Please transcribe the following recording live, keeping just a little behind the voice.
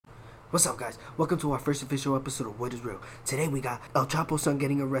What's up, guys? Welcome to our first official episode of What Is Real. Today we got El Chapo's son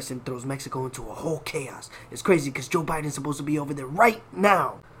getting arrested and throws Mexico into a whole chaos. It's crazy because Joe Biden's supposed to be over there right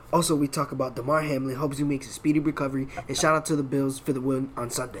now. Also, we talk about Damar Hamlin, hopes he makes a speedy recovery, and shout out to the Bills for the win on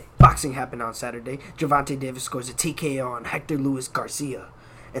Sunday. Boxing happened on Saturday. Gervonta Davis scores a TKO on Hector Luis Garcia.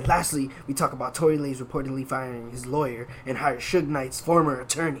 And lastly, we talk about Tory Lanez reportedly firing his lawyer and hired Suge Knight's former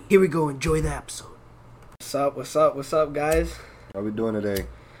attorney. Here we go, enjoy the episode. What's up, guys? How we doing today?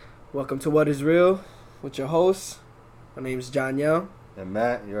 Welcome to What Is Real with your hosts. My name is John Yell. And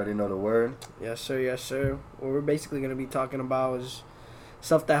Matt, you already know the word. Yes, sir. What we're basically going to be talking about is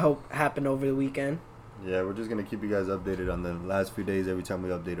stuff that happened over the weekend. Yeah, we're just going to keep you guys updated on the last few days every time we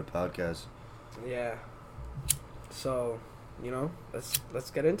update a podcast. Yeah. So, let's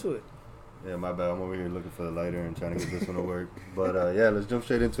get into it. Yeah, my bad. I'm over here looking for the lighter and trying to get this one to work. But, yeah, let's jump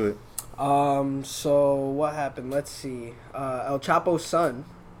straight into it. So what happened? Let's see. El Chapo's son.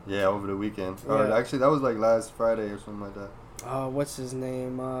 Yeah, over the weekend. Yeah. Actually, that was like last Friday or something like that. What's his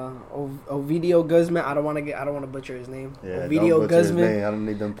name? Ovidio Guzman. I don't want to butcher his name. Yeah, Ovidio don't butcher his name. I don't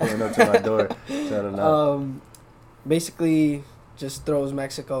need them pulling up to my door. Shut it up. Basically, just throws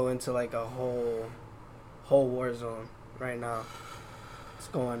Mexico into like a whole war zone right now. What's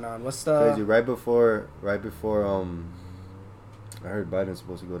going on? What's the crazy? Right before, I heard Biden's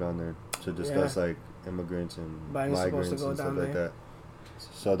supposed to go down there to discuss like immigrants and migrants and stuff like that.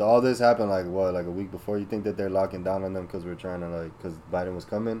 So all this happened like a week before. You think that they're locking down on them because we're trying to because Biden was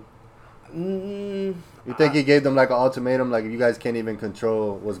coming? You think he gave them like an ultimatum, like if you guys can't even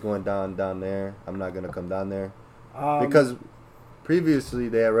control what's going down there, I'm not gonna come down there? Because previously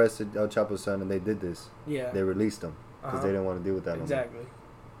they arrested El Chapo's son and they did this. Yeah. They released him because they didn't want to deal with that. Exactly.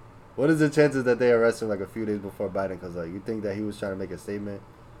 What is the chances that they arrested him like a few days before Biden? Because you think that he was trying to make a statement,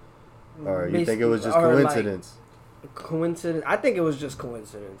 or you think it was just coincidence? Coincidence. I think it was just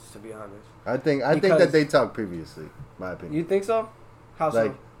coincidence, to be honest. I think that they talked previously. My opinion. You think so? How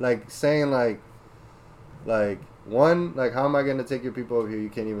so? Like saying one, how am I gonna take your people over here? You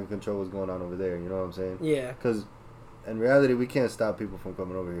can't even control what's going on over there. You know what I'm saying? Yeah. Because in reality, we can't stop people from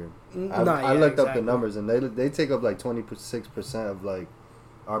coming over here. I looked up the numbers, and they take up like 26% of like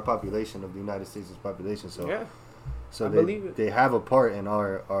our population, of the United States' population. So yeah. So they have a part in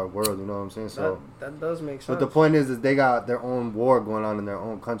our world, you know what I'm saying? So that does make sense. But the point is they got their own war going on in their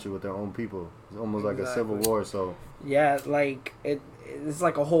own country with their own people. It's almost like a civil war. So yeah, like it's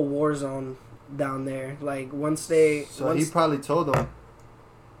like a whole war zone down there. Like he probably told them,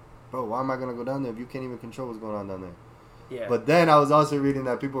 bro, why am I gonna go down there if you can't even control what's going on down there? Yeah. But then I was also reading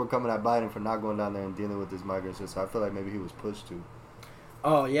that people were coming at Biden for not going down there and dealing with this migrant shit. So I feel like maybe he was pushed to.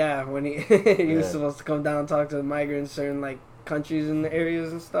 Oh yeah, when he was supposed to come down and talk to the migrants in certain like countries and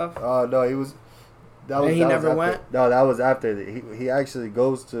areas and stuff. Oh no, he was. He never went. No, that was after. He actually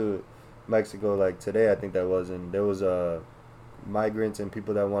goes to Mexico like today. I think that was, and there was migrants and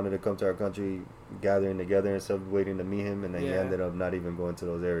people that wanted to come to our country gathering together and stuff, waiting to meet him, and then he ended up not even going to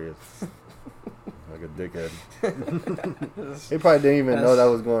those areas. Like a dickhead. He probably didn't even know that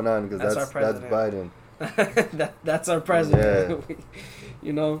was going on because that's Biden. That's our president. Yeah.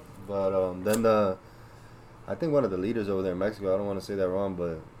 You know. But then I think one of the leaders over there in Mexico, I don't want to say that wrong,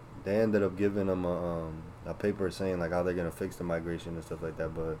 but they ended up giving them a paper saying like how they're gonna fix the migration and stuff like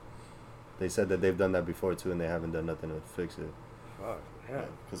that. But they said that they've done that before too, and they haven't done nothing to fix it. Fuck yeah.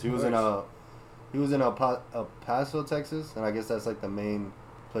 Because he was in El Paso, Texas, and I guess that's like the main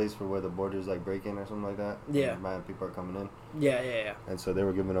place for where the borders like break in or something like that. Yeah. Mad people are coming in. Yeah. And so they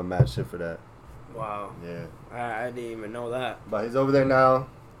were giving them mad shit for that. Wow. Yeah. I didn't even know that. But he's over there now,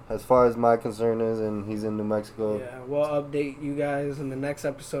 as far as my concern is, and he's in New Mexico. Yeah, we'll update you guys in the next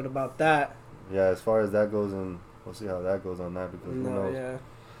episode about that. Yeah, as far as that goes, and we'll see how that goes on that, because who knows. Yeah,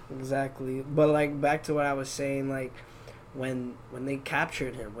 exactly. But like back to what I was saying, like when they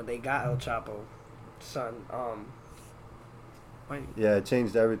captured him, when they got El Chapo son, yeah, it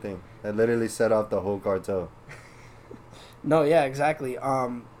changed everything. It literally set off the whole cartel. No, yeah, exactly.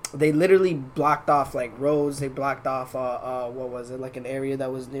 They literally blocked off like roads. They blocked off what was it, like an area that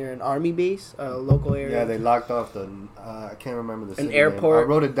was near an army base, a local area. Yeah, they locked off I can't remember the city an airport name.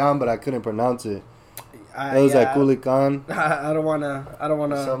 I wrote it down, but I couldn't pronounce it. It was like Culican. I don't wanna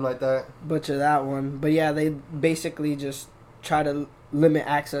something like that. Butcher that one. But yeah, they basically just try to limit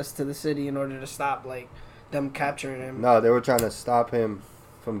access to the city in order to stop like them capturing him. No, they were trying to stop him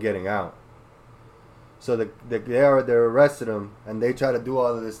from getting out. So they arrested him, and they try to do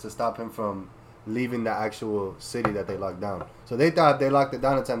all of this to stop him from leaving the actual city that they locked down. So they thought if they locked it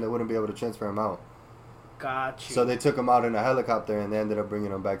down in time, they wouldn't be able to transfer him out. Got you. So they took him out in a helicopter, and they ended up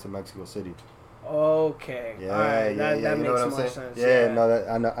bringing him back to Mexico City. Okay. Yeah, all right. yeah, That you makes know what I'm more saying? sense. Yeah, no,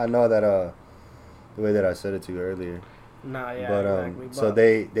 that I know that the way that I said it to you earlier. Nah, yeah, But exactly. so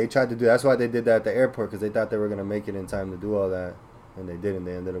they tried to do. That's why they did that at the airport, because they thought they were gonna make it in time to do all that, and they didn't.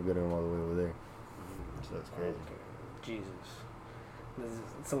 They ended up getting them all the way over there. So that's crazy. Okay. Jesus,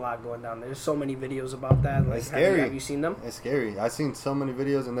 it's a lot going down there. There's so many videos about that. Like, it's scary. Have you seen them? It's scary. I've seen so many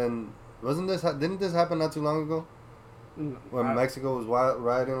videos, and then didn't this happen not too long ago? When Mexico was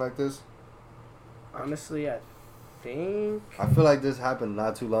rioting like this? Honestly, I think... I feel like this happened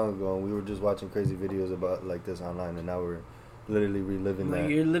not too long ago, and we were just watching crazy videos about like this online, and now we're literally reliving that.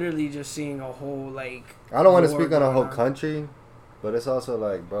 You're literally just seeing a whole, like... I don't want to speak on a whole country, but it's also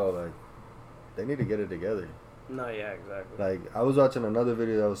like, bro, like, they need to get it together. No, yeah, exactly. Like, I was watching another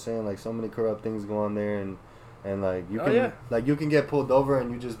video that was saying, like, so many corrupt things go on there, and like, you can get pulled over,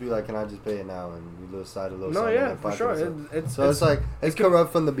 and you just be like, can I just pay it now? And you slide a little something in your pocket. For sure. It's like, it's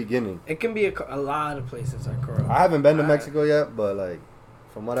corrupt from the beginning. It can be a lot of places are corrupt. I haven't been to Mexico yet, but, like,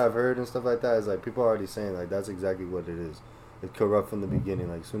 from what I've heard and stuff like that, it's like, people are already saying, like, that's exactly what it is. It's corrupt from the beginning,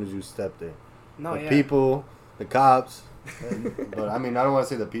 like, as soon as you step there. The people, the cops, but, I mean, I don't want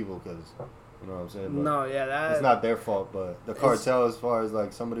to say the people, because... You know what I'm saying? But it's not their fault, but the cartel, as far as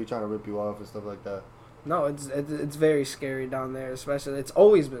like somebody trying to rip you off and stuff like that. No, it's very scary down there. Especially, it's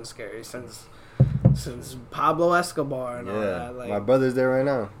always been scary since Pablo Escobar and all that. Like, my brother's there right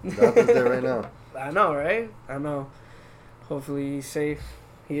now. Doctor's there right now. I know, right? I know. Hopefully he's safe.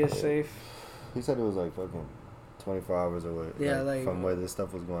 He is safe. He said it was like fucking 24 hours away. Yeah, like from where this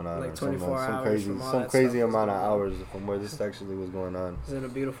stuff was going on. Like 24 hours. Some crazy amount of hours from where this actually was going on. He's in a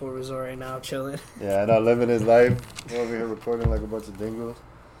beautiful resort right now, chilling. Yeah, and I'm living his life. We're over here recording like a bunch of dingles.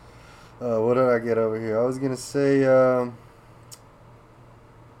 What did I get over here? I was gonna say,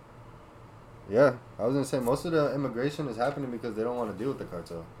 most of the immigration is happening because they don't want to deal with the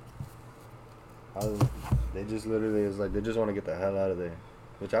cartel. They just literally is like they just want to get the hell out of there.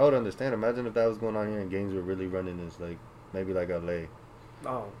 Which I would understand. Imagine if that was going on here and gangs were really running this, like, maybe like LA.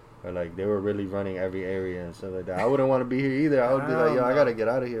 Oh. Or, like, they were really running every area and stuff like that. I wouldn't want to be here either. I would be like, yo, I got to get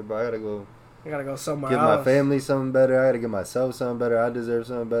out of here, bro. I got to go somewhere give else. my family something better. I got to give myself something better. I deserve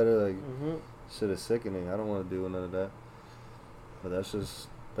something better. Like, shit is sickening. I don't want to deal with none of that. But that's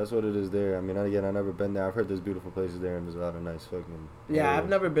what it is there. I mean, again, I've never been there. I've heard there's beautiful places there and there's a lot of nice fucking... Yeah, areas. I've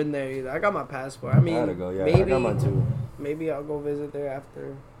never been there either. I got my passport. I mean, I gotta go, yeah. Maybe, I got mine too. Maybe I'll go visit there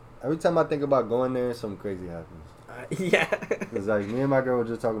after... Every time I think about going there, something crazy happens. Yeah. It's like me and my girl were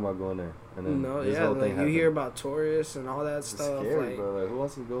just talking about going there, and then this whole thing happened. You hear about tourists and all that it's stuff. Scary, like, bro. Like, who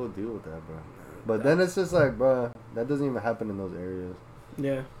wants to go deal with that, bro? But then it's just like, bro, that doesn't even happen in those areas.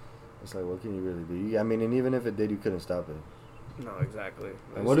 Yeah. It's like, what can you really do? I mean, and even if it did, you couldn't stop it. No, exactly.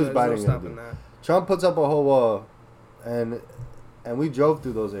 And what is Biden gonna do? That. Trump puts up a whole wall, and we drove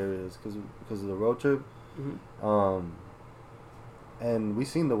through those areas because of the road trip, and we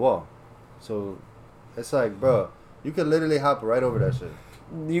seen the wall. So, it's like, bro, you could literally hop right over that shit.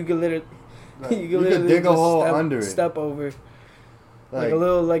 You could literally, you could dig a hole under it. Step over, like a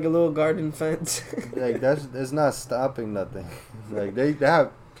little garden fence. Like it's not stopping nothing. Like they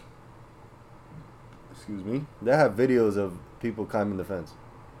have, they have videos of people climbing the fence.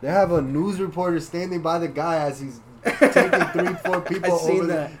 They have a news reporter standing by the guy as he's taking 3-4 people over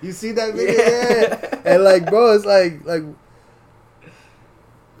there. You see that video? Yeah. And like, bro, it's like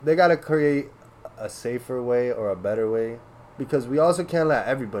they gotta create a safer way or a better way, because we also can't let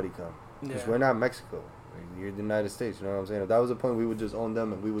everybody come. Because we're not Mexico. You're the United States. You know what I'm saying? If that was the point, we would just own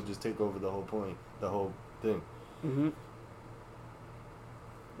them and we would just take over the whole point, the whole thing.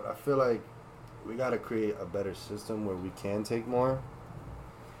 But I feel like we gotta create a better system where we can take more.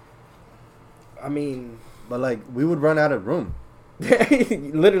 I mean, but like we would run out of room.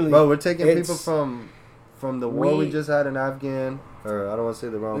 Literally, bro. We're taking people from the war we just had in Afghan, or I don't want to say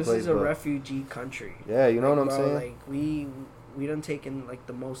the wrong place. This is a refugee country. Yeah, you know what I'm saying. Like we done taken like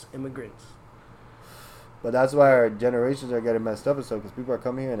the most immigrants. But that's why our generations are getting messed up and stuff, because people are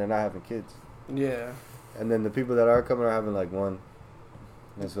coming here and they're not having kids. Yeah. And then the people that are coming are having like one.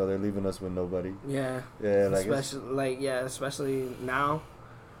 And so they're leaving us with nobody. Yeah. Yeah, especially now.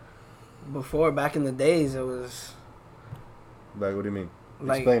 Before, back in the days, it was... Like, what do you mean?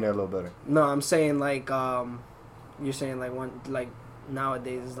 Explain that a little better. No, I'm saying like, you're saying like one, like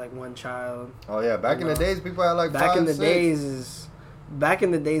nowadays is like one child. Oh yeah, back in the days, people had like back in the days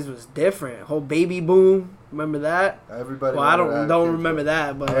was different. Whole baby boom, remember that? Everybody. Well, I don't remember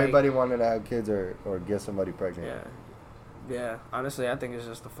that, but everybody wanted to have kids or get somebody pregnant. Yeah. Honestly, I think it's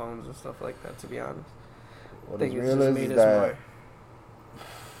just the phones and stuff like that. To be honest, I think it's just made us more.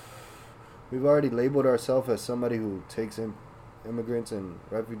 We've already labeled ourselves as somebody who takes in immigrants and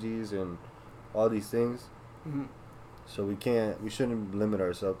refugees and all these things. Mm-hmm. So we shouldn't limit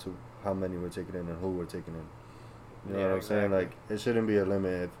ourselves to how many we're taking in and who we're taking in. You know what I'm saying? Like, it shouldn't be a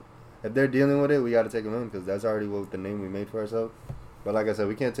limit. If they're dealing with it, we got to take them in because that's already what the name we made for ourselves. But like I said,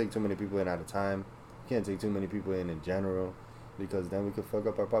 we can't take too many people in at a time. We can't take too many people in general because then we could fuck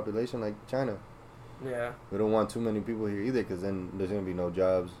up our population like China. Yeah. We don't want too many people here either because then there's going to be no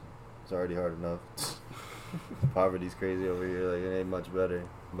jobs. It's already hard enough. Poverty's crazy over here. Like, it ain't much better.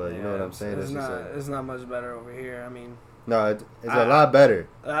 But you know what I'm saying? It's not much better over here. I mean... No, it's a lot better.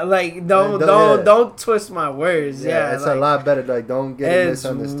 Don't twist my words. Yeah, it's a lot better. Like, don't get it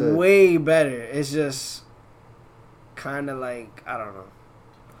misunderstood. It's way better. It's just kind of like, I don't know.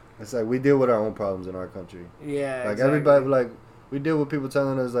 It's like we deal with our own problems in our country. Yeah, like everybody, like we deal with people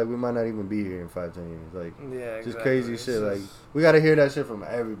telling us like we might not even be here in 5-10 years. Like, just crazy shit. Like, we gotta hear that shit from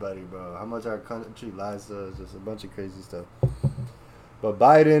everybody, bro. How much our country lies to us, just a bunch of crazy stuff. But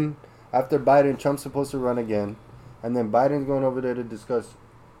after Biden, Trump's supposed to run again. And then Biden's going over there to discuss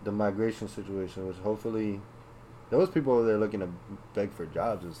the migration situation, which hopefully there was people over there looking to beg for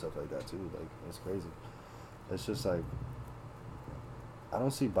jobs and stuff like that too. Like, that's crazy. It's just like I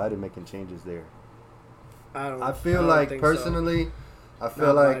don't see Biden making changes there. I feel like personally, I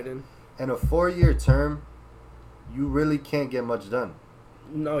feel like Biden. In a 4-year term, you really can't get much done.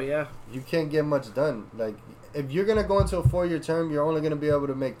 No, yeah. You can't get much done. Like, if you're going to go into a 4-year term, you're only going to be able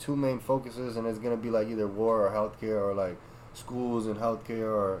to make 2 main focuses, and it's going to be like either war or healthcare, or like schools and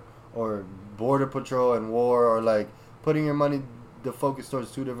healthcare, or border patrol and war, or like putting your money to focus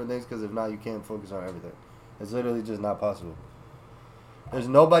towards 2 different things, because if not, you can't focus on everything. It's literally just not possible. There's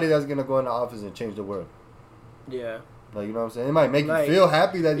nobody that's going to go into office and change the world. Yeah. Like, you know what I'm saying? It might make you feel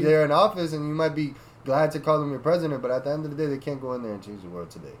happy that they're in office, and you might be glad to call them your president, but at the end of the day, they can't go in there and change the world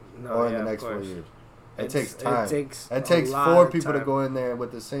today or in the next 4 years. It takes time. It takes 4 people to go in there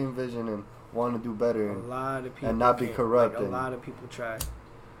with the same vision and want to do better and not be corrupt. Like, a lot of people try.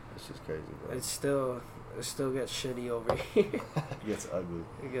 It's just crazy, bro. It still gets shitty over here. It gets ugly.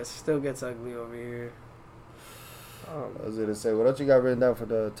 Still gets ugly over here. I was gonna say, what else you got written down for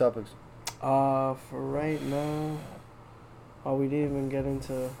the topics? For right now, we didn't even get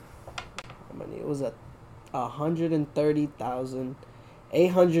into how many. It was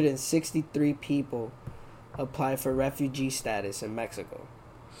 130,863 people apply for refugee status in Mexico.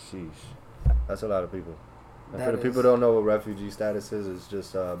 Sheesh. That's a lot of people. And for the people who don't know what refugee status is, it's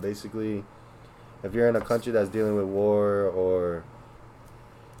just basically if you're in a country that's dealing with war or,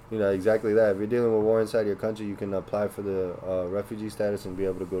 you know, exactly that. If you're dealing with war inside your country, you can apply for the refugee status and be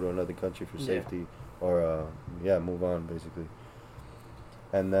able to go to another country for safety or, move on, basically.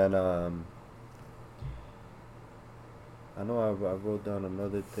 And then I know I wrote down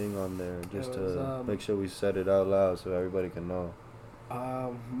another thing on there just to make sure we said it out loud so everybody can know.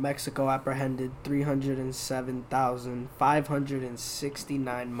 Mexico apprehended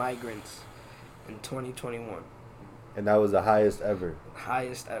 307,569 migrants in 2021. And that was the highest ever.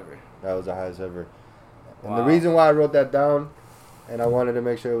 Highest ever. That was the highest ever. And wow. The reason why I wrote that down and I wanted to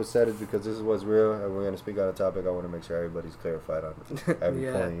make sure it was said is because this is what's real and we're going to speak on a topic. I want to make sure everybody's clarified on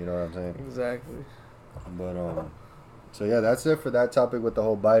every point, you know what I'm saying? Exactly. But, so yeah, that's it for that topic with the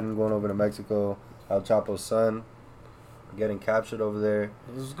whole Biden going over to Mexico, El Chapo's son getting captured over there.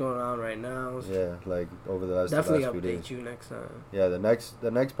 This is going on right now. Yeah, like over the last few days. Definitely update you next time. Yeah, the next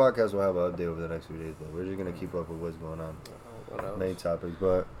podcast will have an update over the next few days, but we're just gonna keep up with what's going on. What else? Main topics,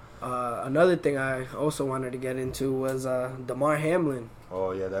 but another thing I also wanted to get into was Damar Hamlin.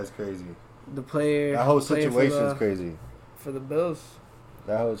 Oh yeah, that's crazy. The player. That whole situation is crazy. For the Bills.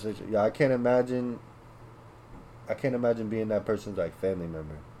 That whole situation. Yeah, I can't imagine being that person's like family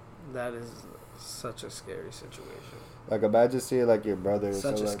member. That is such a scary situation. Like, imagine seeing like your brother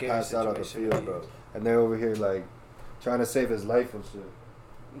such a scary pass out on the field, bro, and they're over here like trying to save his life and shit.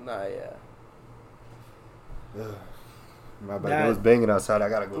 Nah, yeah. My bad. It was banging outside. I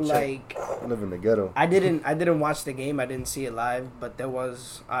gotta go check. I live in the ghetto. I didn't watch the game. I didn't see it live, but there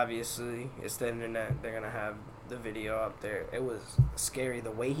was obviously it's the internet. They're gonna have the video up there. It was scary the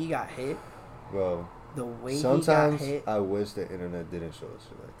way he got hit. Bro. The way sometimes he got hit. I wish the internet didn't show us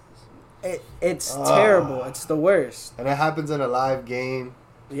shit like this. It's terrible. It's the worst. And it happens in a live game.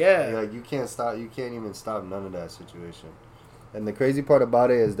 Yeah. Like, you can't even stop none of that situation. And the crazy part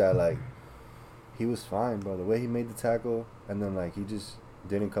about it is that, like, he was fine, bro. The way he made the tackle, and then, like, he just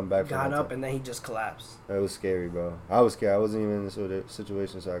didn't come back. Got up, and then he just collapsed. It was scary, bro. I was scared. I wasn't even in this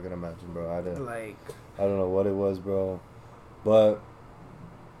situation, so I can imagine, bro. I don't know what it was, bro. But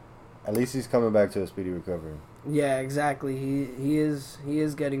at least he's coming back to a speedy recovery. Yeah, exactly. He is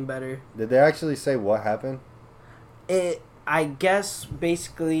getting better. Did they actually say what happened? I guess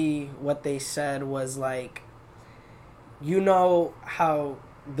basically what they said was like, you know how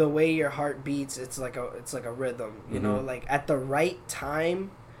the way your heart beats, it's like a rhythm, you know, like at the right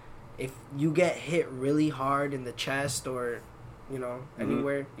time, if you get hit really hard in the chest or, you know,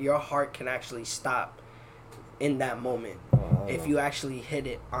 anywhere, your heart can actually stop in that moment if you actually hit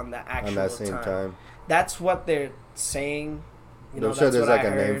it on the actual on that same time. That's what they're saying. You know, I'm sure that's there's what like I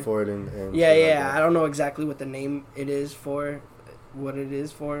a heard. name for it. And yeah. Like I don't know exactly what the name it is for,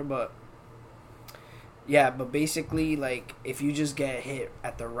 but yeah, but basically, like, if you just get hit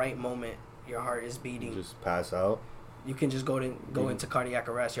at the right moment, your heart is beating. You just pass out. You can just go into cardiac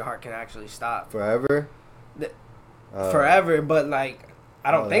arrest. Your heart can actually stop forever. Forever, but like,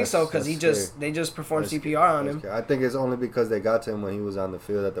 I don't think so because they just performed CPR on him. Scary. I think it's only because they got to him when he was on the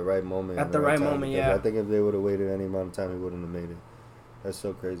field at the right moment. At the right moment, yeah. I think if they would have waited any amount of time, he wouldn't have made it. That's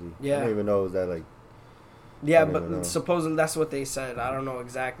so crazy. Yeah. I don't even know it was that like. Yeah, but supposedly that's what they said. I don't know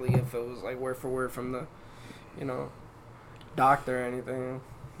exactly if it was like word for word from the, you know, doctor or anything,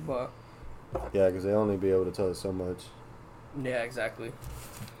 but. Yeah, because they only be able to tell us so much. Yeah, exactly.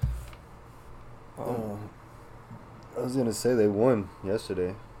 I was gonna say they won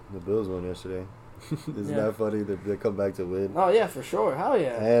yesterday. The Bills won yesterday. Isn't that funny that they come back to win? Oh yeah, for sure. Hell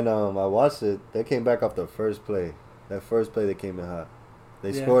yeah. And I watched it. They came back off the first play. That first play they came in hot.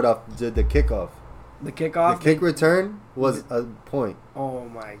 They scored off the kickoff. The kickoff. The kick return was a point. Oh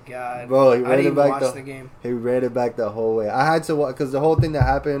my god, bro! He ran it back the game. He ran it back the whole way. I had to watch because the whole thing that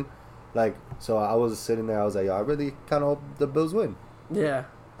happened, like, so I was sitting there. I was like, yo, I really kind of hope the Bills win. Yeah.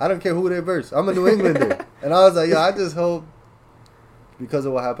 I don't care who they verse. I'm a New Englander. And I was like, yo, I just hope because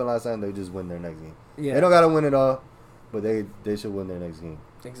of what happened last time, they just win their next game. Yeah. They don't got to win it all, but they should win their next game.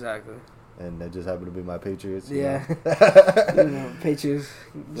 Exactly. And that just happened to be my Patriots. Yeah. Patriots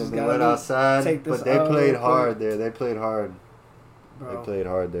just they went outside, but they played hard there. They played hard. Bro, they played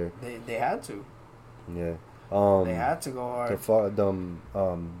hard there. They had to. Yeah. They had to go hard.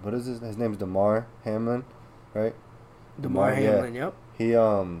 What is his name's Damar Hamlin, right? Damar Hamlin, yep. He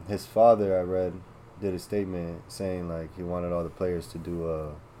his father, I read, did a statement saying like he wanted all the players to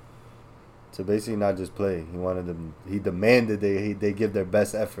do to basically not just play. He wanted them. He demanded they give their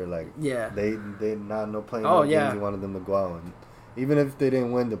best effort. Like they not no playing. Games. He wanted them to go out and even if they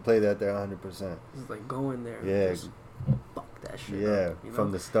didn't win, to play that they're 100%. It's like go in there. Yeah. Fuck that shit. Yeah, up,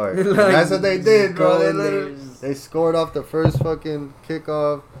 from the start. Like, that's what they did, bro. They scored off the first fucking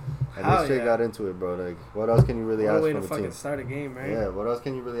kickoff. And they straight got into it, bro. Like, what else can you really ask from a team? What a way to fucking start a game, right? Yeah, what else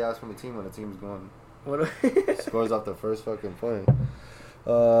can you really ask from a team when the team's going? Scores off the first fucking point.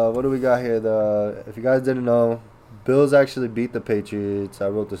 What do we got here? If you guys didn't know, Bills actually beat the Patriots. I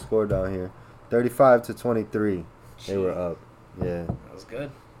wrote the score down here, 35-23. They were up. Yeah, that was good.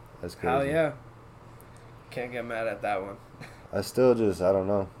 That's crazy. Hell yeah! Can't get mad at that one. I don't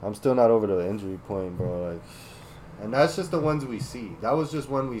know. I'm still not over the injury point, bro. Like. And that's just the ones we see. That was just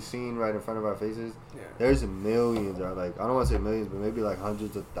one we seen right in front of our faces. Yeah. There's millions, or like I don't want to say millions, but maybe like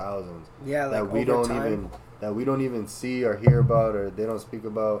hundreds of thousands. Yeah, like that we don't even see or hear about or they don't speak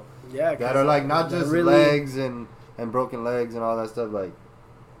about. Yeah, that are like not just legs and broken legs and all that stuff,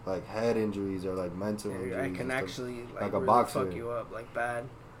 like head injuries or like mental injuries. I can actually like a really boxer. Fuck you up like bad.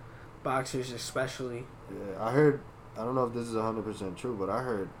 Boxers especially. Yeah, I heard. I don't know if this is 100% true, but I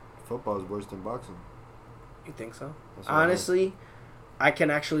heard football is worse than boxing. You think so? Honestly, I can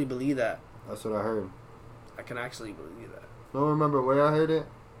actually believe that. That's what I heard. I can actually believe that. I don't remember where I heard it,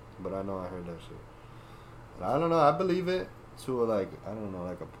 but I know I heard that shit. But I don't know. I believe it to like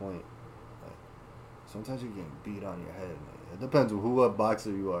a point. Like sometimes you're getting beat on your head. Man. It depends on what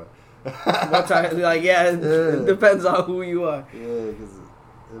boxer you are. It depends on who you are. Yeah, because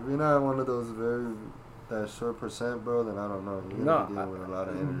if you're not one of those that short percent, bro, then I don't know. You're gonna be dealing with a lot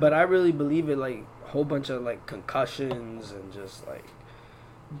of energy. But I really believe it, like a whole bunch of like concussions and just like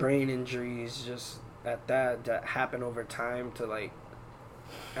brain injuries, just that happen over time to like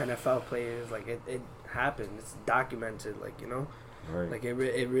NFL players. Like it happened. It's documented. Like right. Like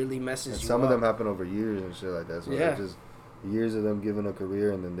it really messes and you. Some up. of them happen over years and shit like that. So it's just years of them giving a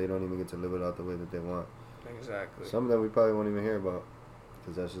career and then they don't even get to live it out the way that they want. Exactly. Some of them we probably won't even hear about.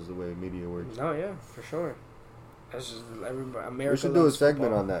 Because that's just the way media works. No, yeah, for sure. That's just everybody. America. We should do a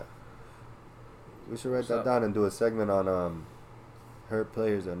segment football. on that. We should write that down and do a segment on hurt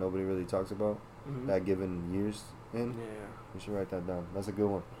players that nobody really talks about. Mm-hmm. That given years in. Yeah. We should write that down. That's a good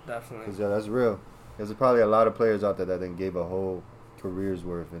one. Definitely. Because that's real. There's probably a lot of players out there that then gave a whole career's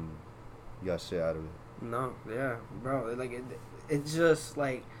worth and got shit out of it. No, yeah, bro. Like it's just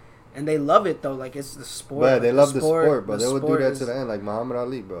like. And they love it though, like it's the sport. But like they love the sport, but they would do that to the end, like Muhammad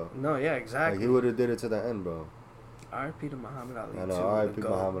Ali, bro. No, yeah, exactly. Like he would have did it to the end, bro. R.I.P. to Muhammad Ali. I know, R.I.P.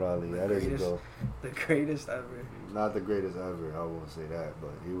 Muhammad Ali. That is a goat. The greatest ever. Not the greatest ever. I won't say that,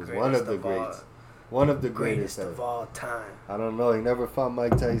 but he was one of the greats. One of the greatest of all time. I don't know. He never fought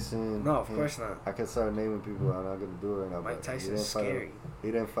Mike Tyson. No, of course not. I can start naming people. I'm not gonna do it right now. Mike Tyson's scary. He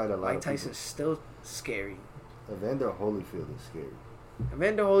didn't fight a lot. Mike Tyson's still scary. Evander Holyfield is scary.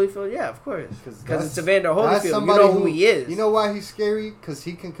 Evander Holyfield, yeah, of course. Because it's Evander Holyfield. You know who he is. You know why he's scary? Because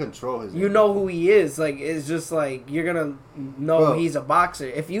he can control his. You know who he is. Like, it's just like you're gonna know he's a boxer.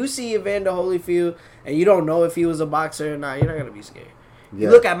 If you see Evander Holyfield and you don't know if he was a boxer or not, you're not gonna be scared. Yeah.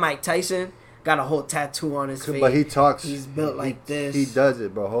 You look at Mike Tyson. Got a whole tattoo on his face. But he talks. He's built like this. He does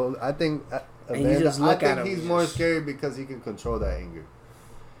it, bro. I think he's more scary because he can control that anger.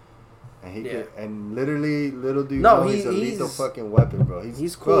 And he can, and literally, little do you know, he's a lethal fucking weapon, bro.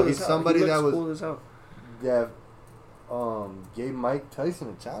 He's cool. Bro, he's somebody that was cool as hell. Yeah, gave Mike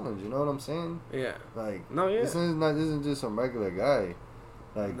Tyson a challenge. You know what I'm saying? Yeah. Like, this isn't just some regular guy.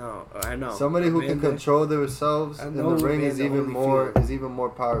 Like, no, I know. Somebody who can control themselves in the ring is even more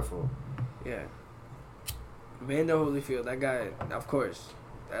powerful. Yeah. Evander Holyfield, that guy, of course,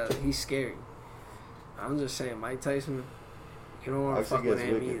 he's scary. I'm just saying, Mike Tyson, you don't want to fuck with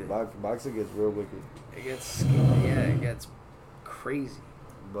him either. Boxing gets real wicked. It gets crazy.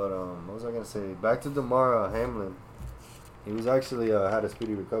 But what was I gonna say? Back to Damar Hamlin. He was actually had a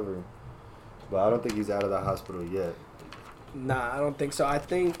speedy recovery, but I don't think he's out of the hospital yet. Nah, I don't think so. I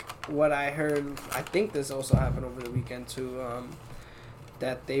think what I heard, I think this also happened over the weekend too.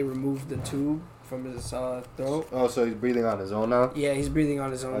 That they removed the tube from his throat. Oh, so he's breathing on his own now? Yeah, he's breathing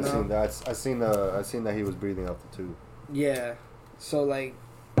on his own now. I seen that he was breathing out the tube. Yeah. So, like,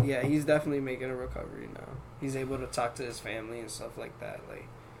 yeah, he's definitely making a recovery now. He's able to talk to his family and stuff like that. Like,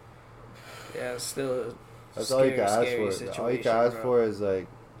 yeah, it's still that's all you can ask for. All you can ask for is, like,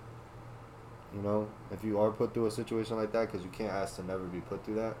 you know, if you are put through a situation like that, because you can't ask to never be put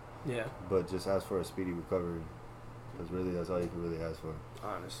through that. Yeah. But just ask for a speedy recovery. Because really, that's all you can really ask for.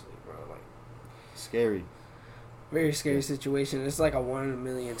 Honestly, bro. Like, scary. Very scary situation. It's like a 1 in a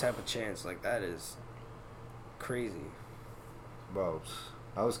million type of chance. Like, that is crazy. Bro,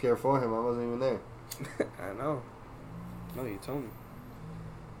 I was scared for him. I wasn't even there. I know. No, you told me.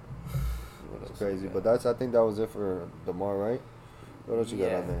 It's crazy. But I think that was it for Damar, right? What else you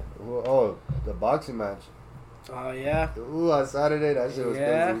got on there? Oh, the boxing match. Oh, yeah. Ooh, on Saturday, that shit was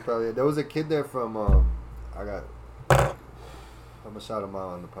crazy. There was a kid there from, I'm gonna shout him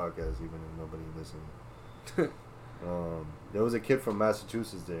out on the podcast, even if nobody listening. There was a kid from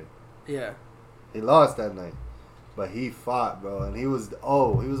Massachusetts there. Yeah. He lost that night, but he fought, bro, and he was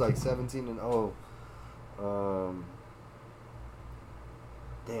like 17-0.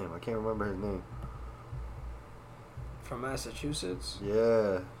 Damn, I can't remember his name. From Massachusetts?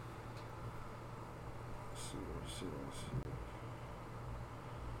 Yeah.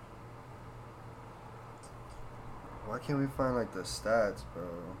 Why can't we find, like, the stats, bro?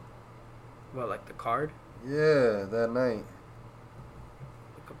 What, like the card? Yeah, that night.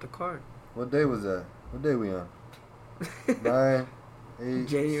 Look up the card. What day was that? What day we on? 9, 8,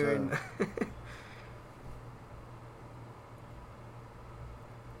 January 7.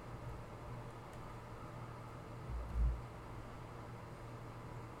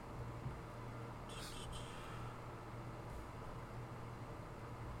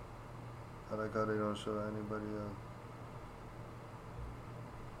 I like how they don't show anybody else.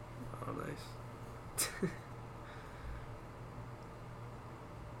 Oh, nice.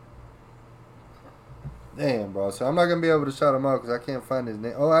 Damn, bro. So I'm not going to be able to shout him out because I can't find his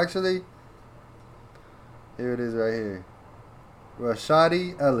name. Oh, actually, here it is right here.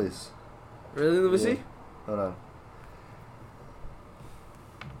 Rashadi Ellis. Really? Let me see. Hold on.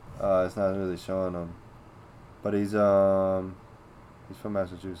 It's not really showing him. But he's from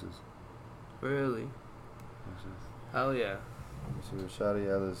Massachusetts. Really? Hell yeah. It's Rashadi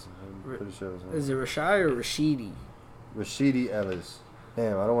Ellis. I'm pretty sure it's him. Is it Rashadi or Rashidi? Rashidi Ellis.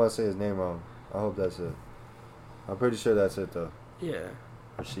 Damn, I don't want to say his name wrong. I hope that's it. I'm pretty sure that's it, though. Yeah.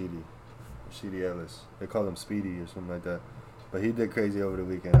 Rashidi Ellis. They call him Speedy or something like that. But he did crazy over the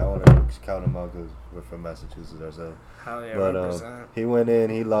weekend. I want to count him out because we're from Massachusetts ourselves. Hell yeah, but he went in,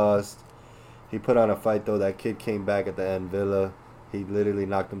 he lost. He put on a fight, though. That kid came back at the end, Villa. He literally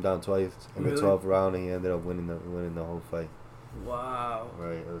knocked him down twice in the 12th round, and he ended up winning the whole fight. Wow.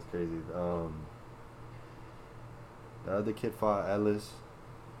 Right, it was crazy. The other kid fought Ellis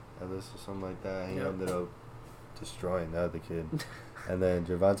or something like that. He ended up destroying the other kid. And then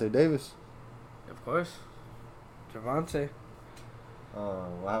Gervonta Davis. Of course. Gervonta.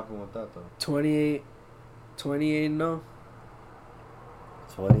 What happened with that, though? 28-0. 28-0.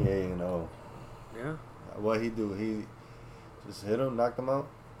 Yeah. What he do? He just hit him, knocked him out.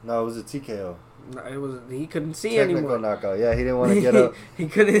 No, it was a TKO. No, it was he couldn't see Technical anymore. knockout. Yeah, he didn't want to get up. He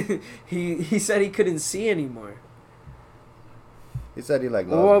couldn't. He said he couldn't see anymore. He said he like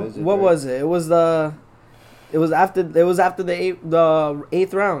lost vision. What was it? It was after the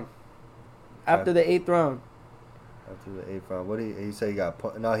eighth round. After the eighth round. After the eighth round, what he said he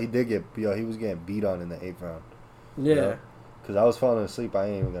got? No, he did get. He was getting beat on in the eighth round. Yeah. You know? Cause I was falling asleep. I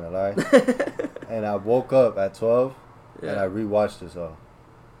ain't even gonna lie. And I woke up at 12, and I rewatched this all,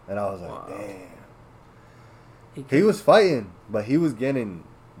 and I was like, damn. He was fighting, but he was getting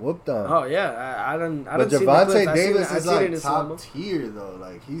whooped on. Oh yeah, I don't. But Gervonta Davis is like top tier though.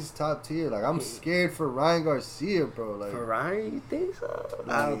 Like he's top tier. Like I'm scared for Ryan Garcia, bro. Like for Ryan, you think so?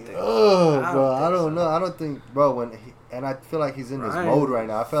 I don't think. I don't know. I don't think, bro. And I feel like he's in this mode right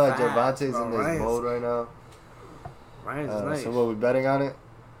now. I feel like Gervonta's in this mode right now. Ryan's nice. So what, we betting on it?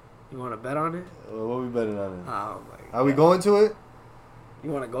 You want to bet on it? What are we betting on it? Oh my God. Are we going to it?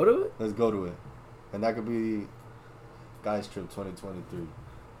 You want to go to it? Let's go to it. And that could be Guys Trip 2023.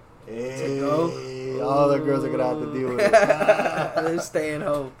 Hey, all the girls are going to have to deal with it. They're staying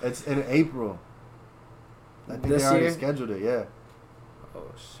home. It's in April. I think this they already year? scheduled it, yeah.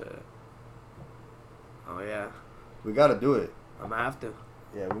 Oh, shit. Oh, yeah. We got to do it. I'm going to have to.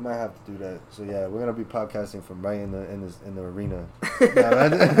 Yeah, we might have to do that. So yeah, we're gonna be podcasting from right in the arena.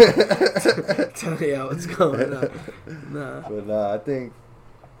 Tell you how it's going. Nah. But I think.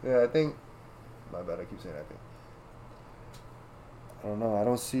 My bad. I keep saying I think. I don't know. I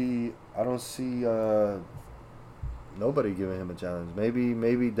don't see nobody giving him a challenge.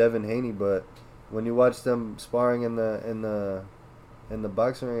 Maybe Devin Haney, but when you watch them sparring in the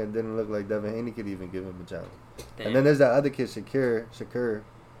boxing ring, it didn't look like Devin Haney could even give him a challenge. Damn. And then there's that other kid, Shakur.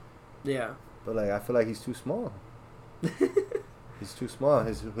 Yeah. But I feel like he's too small. He's too small.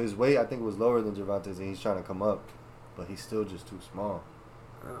 His weight, I think, was lower than Gervonta's, and he's trying to come up, but he's still just too small.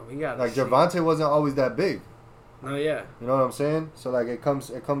 We got Gervonta wasn't always that big. Oh yeah. You know what I'm saying? So it comes.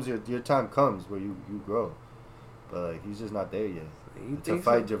 Your time comes where you grow, but he's just not there yet. To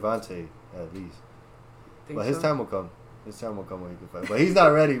fight Gervonta at least. But his time will come. His time will come when he can fight. But he's not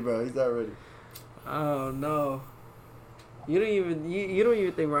ready, bro. He's not ready. Oh no. You don't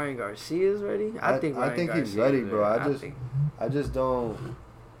even think Ryan Garcia is ready? I think he's ready, bro. I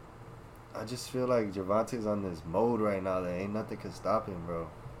just feel like Gervonta's on this mode right now that ain't nothing can stop him, bro.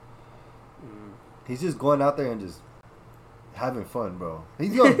 He's just going out there and just having fun, bro.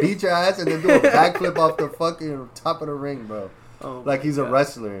 He's gonna beat your ass and then do a backflip off the fucking top of the ring, bro. Oh, like he's a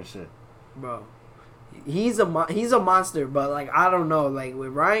wrestler and shit, bro. He's a monster, but I don't know. With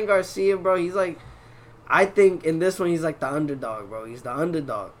Ryan Garcia, bro, he's I think in this one he's the underdog, bro. He's the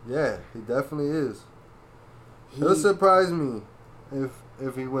underdog. Yeah, he definitely is. It'll surprise me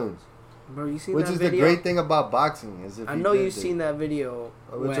if he wins. Bro, you seen Which that is video? the great thing about boxing is if I know you've seen that video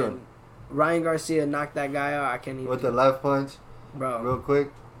when Ryan Garcia knocked that guy out. I can't even with the left punch, bro. Real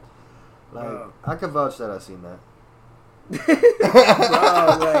quick, I can vouch that I've seen that.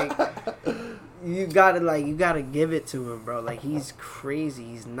 Bro, you gotta give it to him, bro. He's crazy.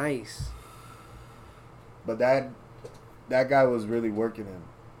 He's nice. But that guy was really working him.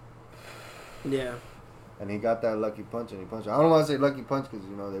 Yeah. And he got that lucky punch, and he punched. I don't want to say lucky punch because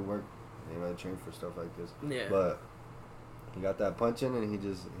they work, they train for stuff like this. Yeah. But he got that punch in, and he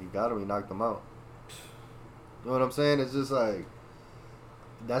got him. He knocked him out. You know what I'm saying? It's just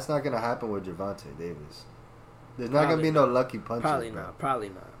that's not gonna happen with Gervonta Davis. There's not gonna be no lucky punches. Probably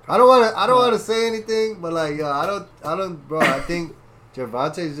not. I don't want to say anything, but I don't, bro. I think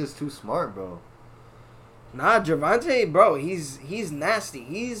Gervonta is just too smart, bro. Nah, Gervonta, bro, he's nasty.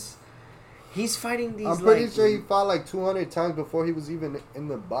 He's fighting these. I'm pretty sure he fought 200 times before he was even in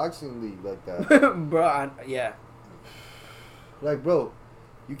the boxing league like that. Bro, yeah. Bro,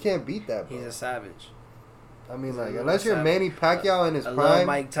 you can't beat that, bro. He's a savage. I mean, unless you're Manny Pacquiao in his prime. Little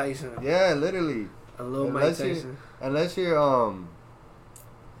Mike Tyson. Yeah, literally. A little Mike Tyson. Unless you're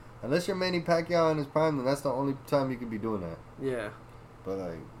Manny Pacquiao in his prime, then that's the only time you could be doing that. Yeah. But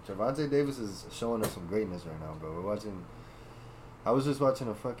Gervonta Davis is showing us some greatness right now, bro. I was just watching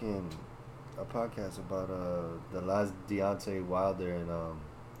a podcast about the last Deontay Wilder and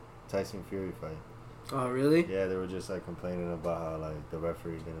Tyson Fury fight. Oh really? Yeah, they were just complaining about how the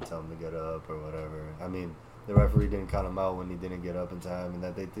referee didn't tell him to get up or whatever. I mean, the referee didn't count him out when he didn't get up in time, and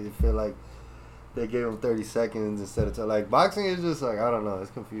that they feel like they gave him 30 seconds instead of boxing is just I don't know, it's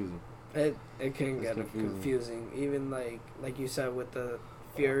confusing. It can get confusing. Even like you said with the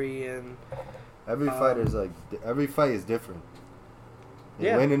Fury and every fight is different.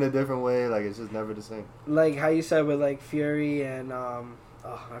 They win in a different way. It's just never the same. Like how you said with Fury and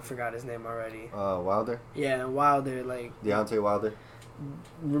Oh, I forgot his name already. Wilder? Yeah, Wilder, like... Deontay Wilder?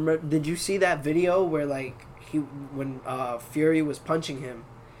 Remember, did you see that video where, like, when Fury was punching him,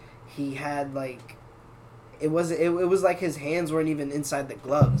 he had, like... It was like his hands weren't even inside the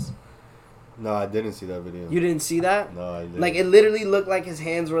gloves. No, I didn't see that video. You didn't see that? No, I didn't. Like, it literally looked like his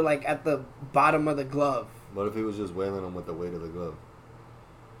hands were, like, at the bottom of the glove. What if he was just wailing him with the weight of the glove?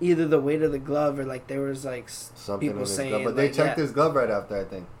 Either the weight of the glove or, like, there was, like, something people saying... glove. But they checked his glove right after, I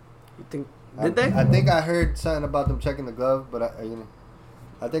think. You think... Did they? I think I heard something about them checking the glove, but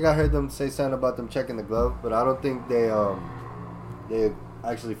I think I heard them say something about them checking the glove, but I don't think they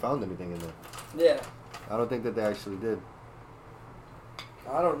actually found anything in there. Yeah. I don't think that they actually did.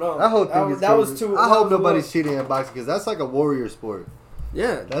 I don't know. That whole thing was too. I hope nobody's cheating in boxing because that's like a warrior sport.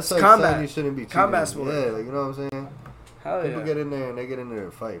 Yeah, that's like combat. Something you shouldn't be cheating. Combat sport. Yeah, like you know what I'm saying. Hell People get in there and they get in there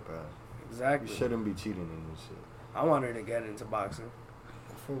to fight, bro. Exactly. You shouldn't be cheating in this shit. I want her to get into boxing.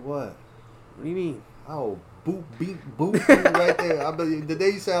 For what? What do you mean? Oh, boop, beat, boop, boop right there. I bet the day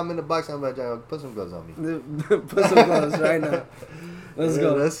you say I'm in the boxing, I'm like, put some gloves on me. Put some gloves right now. Let's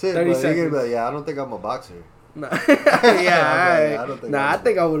go. That's it. 30 seconds. seconds. You're gonna be like, yeah, I don't think I'm a boxer. Nah. Yeah, I don't think I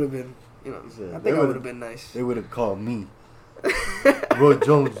think I would have been. You know, I think I would have been nice. They would have called me Roy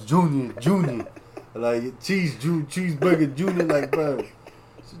Jones Jr. Like Cheeseburger Jr. Like, bro,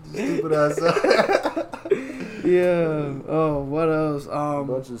 stupid ass. Yeah. Oh, what else? A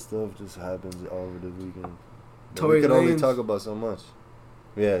bunch of stuff just happens all over this weekend. Tory we could Lanez. only talk about so much.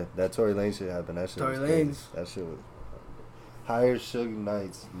 Yeah, that Tory Lanez shit happened. That shit Tory was crazy. Lanez. That shit was hired Suge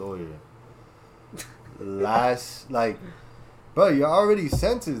Knight's lawyer. Bro, you're already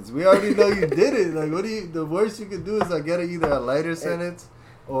sentenced. We already know you did it. Like, what do you? The worst you could do is like get either a lighter sentence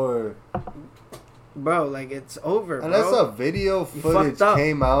or. Bro, like it's over. Unless bro. a video footage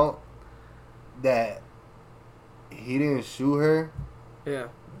came out that he didn't shoot her. Yeah.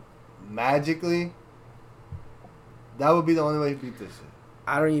 Magically. That would be the only way he beat this shit.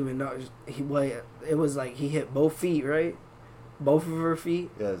 I don't even know. It was like he hit both feet, right? Both of her feet.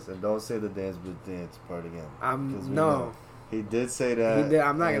 Yes, and don't say the dance but dance part again. No. He did say that. He did.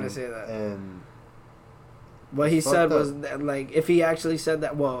 I'm not gonna say that. And what he said was that, like, if he actually said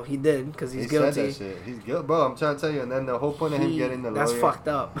that, well, he did because he's guilty. Said that shit. He's guilty, bro. I'm trying to tell you. And then the whole point of him getting the lawyer. That's fucked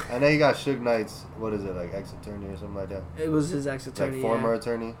up. And then he got Suge Knight's, what is it, like ex-attorney or something like that? It was his ex-attorney. Like former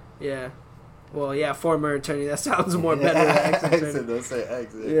attorney. Yeah. Well, yeah, former attorney. That sounds more better than ex-attorney. Don't say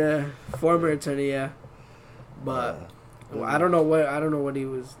ex. Yeah, former attorney. Yeah, but well, I don't know what he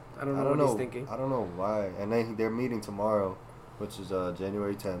was. I don't know what he's thinking. I don't know why. And then they're meeting tomorrow, which is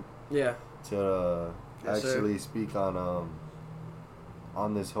January 10th. Yeah. To actually speak on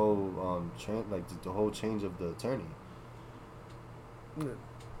this whole like the whole change of the attorney.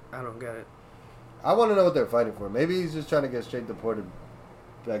 I don't get it. I want to know what they're fighting for. Maybe he's just trying to get straight deported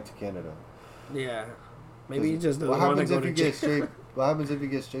back to Canada. Yeah. Maybe he just doesn't want to go to jail. What happens if you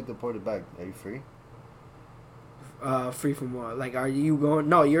get straight deported back? Are you free? Free from what? Like, are you going?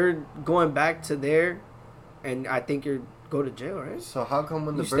 No, you're going back to there, and I think you're go to jail, right? So how come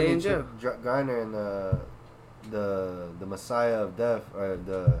when the Brittany Griner and the Messiah of Death or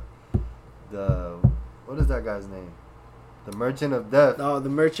the what is that guy's name? The Merchant of Death. Oh, the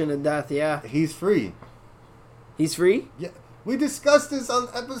Merchant of Death. Yeah. He's free. He's free? Yeah. We discussed this on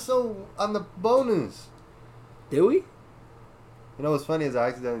the bonus. Did we? You know what's funny is I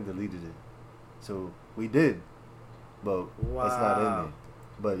accidentally deleted it. So we did. But it's not in there.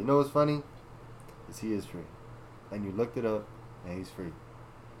 But you know what's funny? Is he is free. And you looked it up and he's free.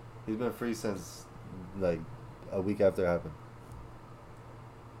 He's been free since like a week after it happened.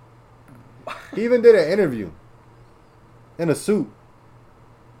 He even did an interview. In a suit.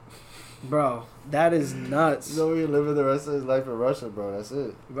 Bro, that is nuts. You know, he's living the rest of his life in Russia, bro. That's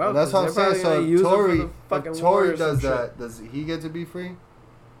it. Bro, and that's what I'm saying. So if Tory does that, does he get to be free?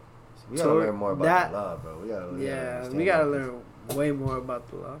 So we gotta learn more about the law, bro. We gotta learn way more about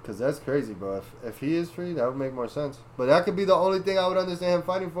the law. Because that's crazy, bro. If he is free, that would make more sense. But that could be the only thing I would understand him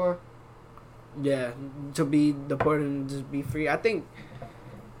fighting for. Yeah, to be deported and just be free. I think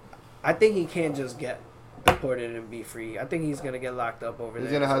he can't just get deported and be free. I think he's gonna get locked up over there.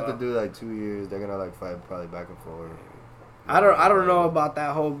 He's gonna have to do like 2 years. They're gonna like fight probably back and forth. I don't know about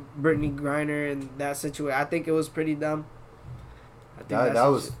that whole Brittany Griner and that situation. I think it was pretty dumb. I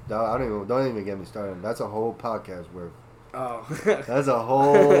don't even get me started. That's a whole podcast worth. Oh, that's a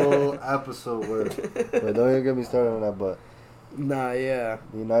whole episode worth. But don't even get me started on that. But nah, yeah.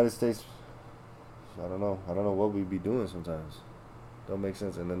 The United States. I don't know what we be doing sometimes. Don't make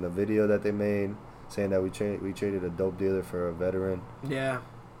sense. And then the video that they made saying that we traded a dope dealer for a veteran. Yeah.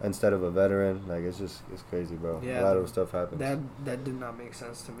 instead of a veteran. Like, it's crazy, bro. Yeah, a lot of stuff happens. That did not make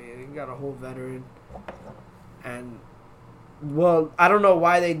sense to me. You got a whole veteran, and well, I don't know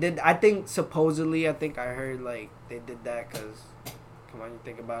why they did. I think supposedly, I heard like they did that because, come on, you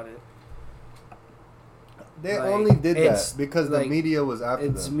think about it. They only did that because the media was after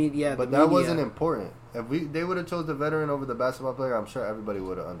them. Media, but that wasn't important. If they would have chose the veteran over the basketball player, I'm sure everybody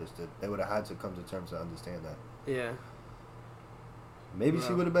would have understood. They would have had to come to terms to understand that. Yeah. Maybe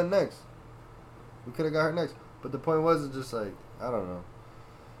she would have been next. We could have got her next. But the point was, it's just like, I don't know.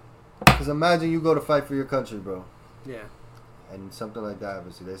 Because imagine you go to fight for your country, bro. Yeah. And something like that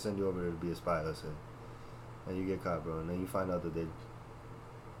happens. They send you over there to be a spy, let's say. And you get caught, bro. And then you find out that they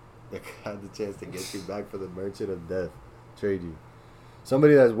had the chance to get you back for the merchant of death. Trade you.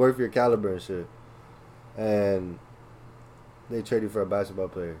 Somebody that's worth your caliber and shit. And they trade you for a basketball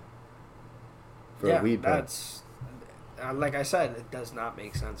player. For a weed pen. Like I said, it does not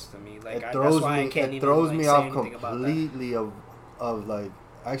make sense to me. Like that's why I can't even throws me off completely of like,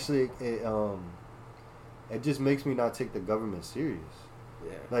 actually it just makes me not take the government serious.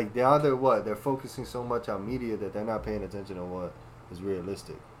 Yeah. Like they're focusing so much on media that they're not paying attention to what is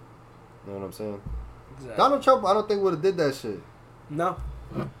realistic. You know what I'm saying? Exactly. Donald Trump, I don't think would have did that shit. No.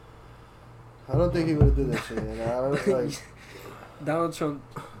 I don't think he would have did that shit. And I don't like. Donald Trump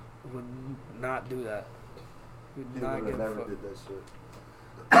would not do that. He would have never did that shit.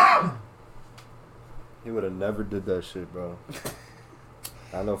 He would have never did that shit, bro.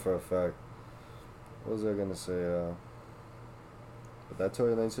 I know for a fact. What was I gonna say? But that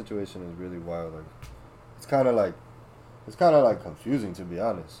Tory Lane situation is really wild. Like, it's kind of like confusing, to be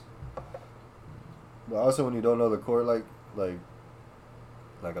honest. But also, when you don't know the court, like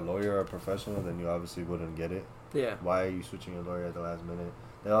a lawyer or a professional, then you obviously wouldn't get it. Yeah. Why are you switching your lawyer at the last minute?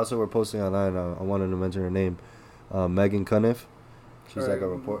 They also were posting online. I wanted to mention her name, Megan Cuniff. She's like a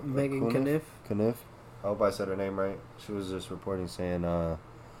reporter. Megan Cuniff. Cuniff. I hope I said her name right. She was just reporting saying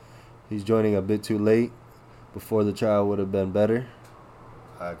he's joining a bit too late. Before the trial would have been better.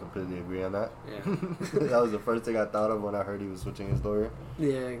 I completely agree on that. Yeah. That was the first thing I thought of when I heard he was switching his lawyer. Yeah,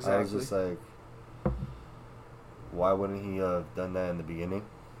 exactly. I was just like, why wouldn't he have done that in the beginning?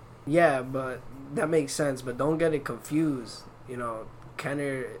 Yeah, but that makes sense. But don't get it confused. You know,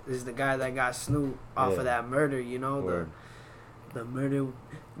 Kenner is the guy that got Snoop off of that murder. You know, the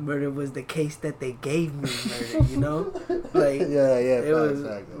murder was the case that they gave me. Murder, you know, like it was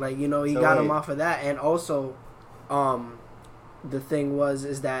like, you know, he got him off of that, and also, the thing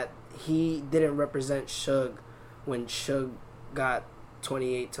is that he didn't represent Suge when Suge got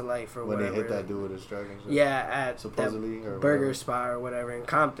 28 to life or whatever. When they hit that dude with his drug and shit? Yeah, at supposedly, that burger spot or whatever in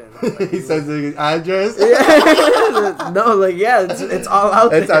Compton. Like, he says his address? Yeah. No, like, yeah, it's all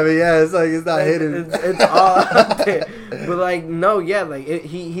out there. I mean, yeah, it's like, it's not hidden. It's all out there. But, like, no, yeah, like,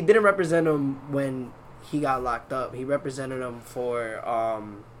 he didn't represent him when he got locked up. He represented him for, I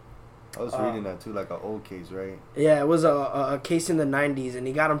was reading that, too, like an old case, right? Yeah, it was a case in the 90s, and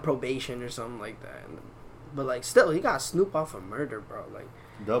he got on probation or something like that. But, like, still, he got Snoop off of murder, bro. Like,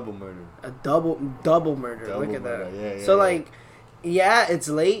 double murder. A double murder. Look at murder. that. Yeah, so, like, yeah, it's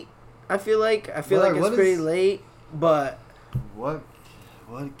late. I feel like it's pretty late, but what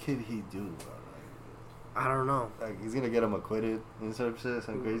could he do, bro? I don't know. Like, he's gonna get him acquitted and some shit,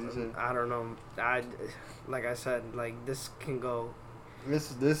 some crazy shit. I don't know. Like I said, like, this can go.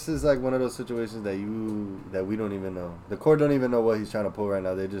 This is like one of those situations that we don't even know. The court don't even know what he's trying to pull right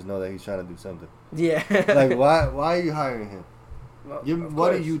now. They just know that he's trying to do something. Yeah. Like, why are you hiring him? Well,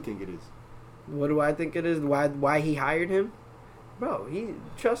 what do you think it is? What do I think it is? Why he hired him? Bro,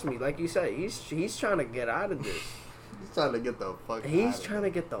 trust me, like you said, he's trying to get out of this. He's trying to get the fuck. He's trying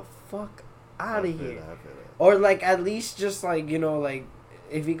to get the fuck out of here. I feel that. Or, like, at least just, like, you know, like,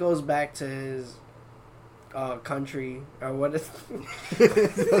 if he goes back to his country, or what is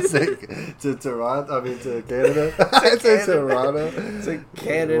to Toronto, I mean to Canada. I say Toronto. To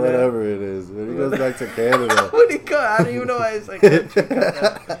Canada. Whatever it is. When he goes back to Canada. When he goes, I don't even know why it's like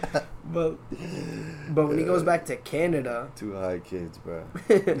country. But when he goes back to Canada. Two high kids, bro.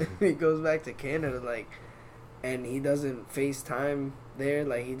 He goes back to Canada, like, and he doesn't FaceTime there,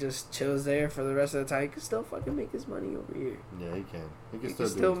 like, he just chills there for the rest of the time. He can still fucking make his money over here. Yeah, he can. He can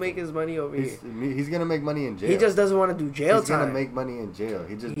still make his money over here. He's gonna make money in jail. He just doesn't want to do jail time. He's gonna make money in jail.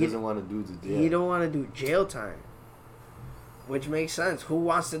 He just doesn't want to do the jail. He don't want to do jail time. Which makes sense. Who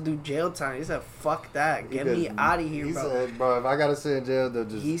wants to do jail time? He said, fuck that. Get me out of here, bro. He said, bro, if I gotta sit in jail, they'll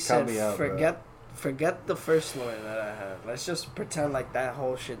just cut me out, Forget the first lawyer that I had. Let's just pretend like that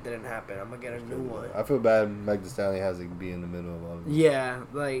whole shit didn't happen. I'm gonna get a new one. I feel bad Meg Thee Stallion has to be in the middle of all of this. Yeah,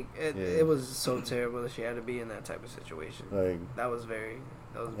 like it was so terrible that she had to be in that type of situation. Like that was bad.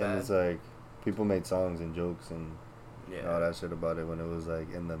 And it's like people made songs and jokes and all that shit about it when it was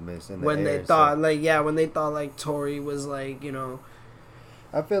like in the mist in the when air, they thought when they thought like Tory was like, you know.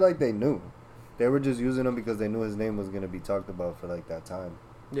 I feel like they knew. They were just using him because they knew his name was gonna be talked about for like that time.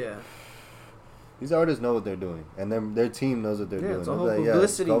 Yeah. These artists know what they're doing, and their team knows what they're doing. It's a whole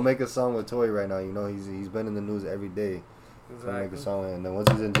publicity. Go make a song with Tory right now. You know he's been in the news every day. Exactly. Go make a song, and then once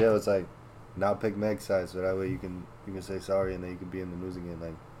he's in jail, it's like now pick Meg's side, so that way you can say sorry, and then you can be in the news again.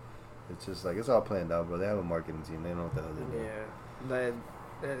 Like it's just like it's all planned out, bro. They have a marketing team. They know what the hell they're doing.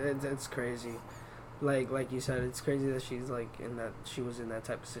 Yeah, it's crazy. Like you said, it's crazy that she was in that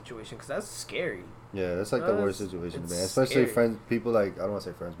type of situation because that's scary. Yeah, that's like the worst situation to be in. Especially friends, people like I don't want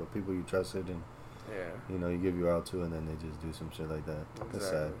to say friends, but people you trusted and. Yeah. You know, you give your all to, and then they just do some shit like that. Exactly. It's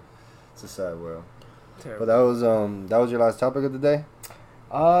sad. It's a sad world. Terrible. But that was your last topic of the day.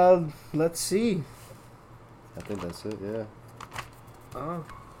 Let's see. I think that's it. Yeah. Oh.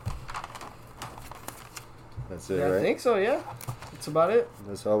 That's it, yeah, right? I think so. Yeah. That's about it.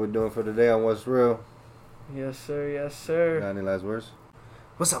 That's all we're doing for today on What's Real. Yes, sir. Yes, sir. Got any last words?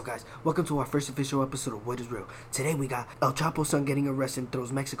 What's up, guys? Welcome to our first official episode of What is Real. Today we got El Chapo's son getting arrested and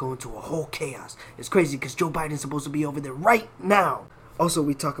throws Mexico into a whole chaos. It's crazy because Joe Biden's supposed to be over there right now. Also,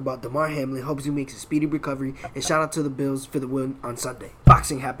 we talk about Damar Hamlin, hopes he makes a speedy recovery, and shout out to the Bills for the win on Sunday.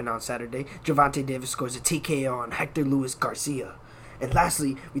 Boxing happened on Saturday. Gervonta Davis scores a TKO on Hector Luis Garcia. And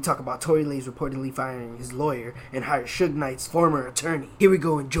lastly, we talk about Tory Lanez reportedly firing his lawyer and hires Suge Knight's former attorney. Here we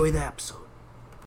go, enjoy the episode.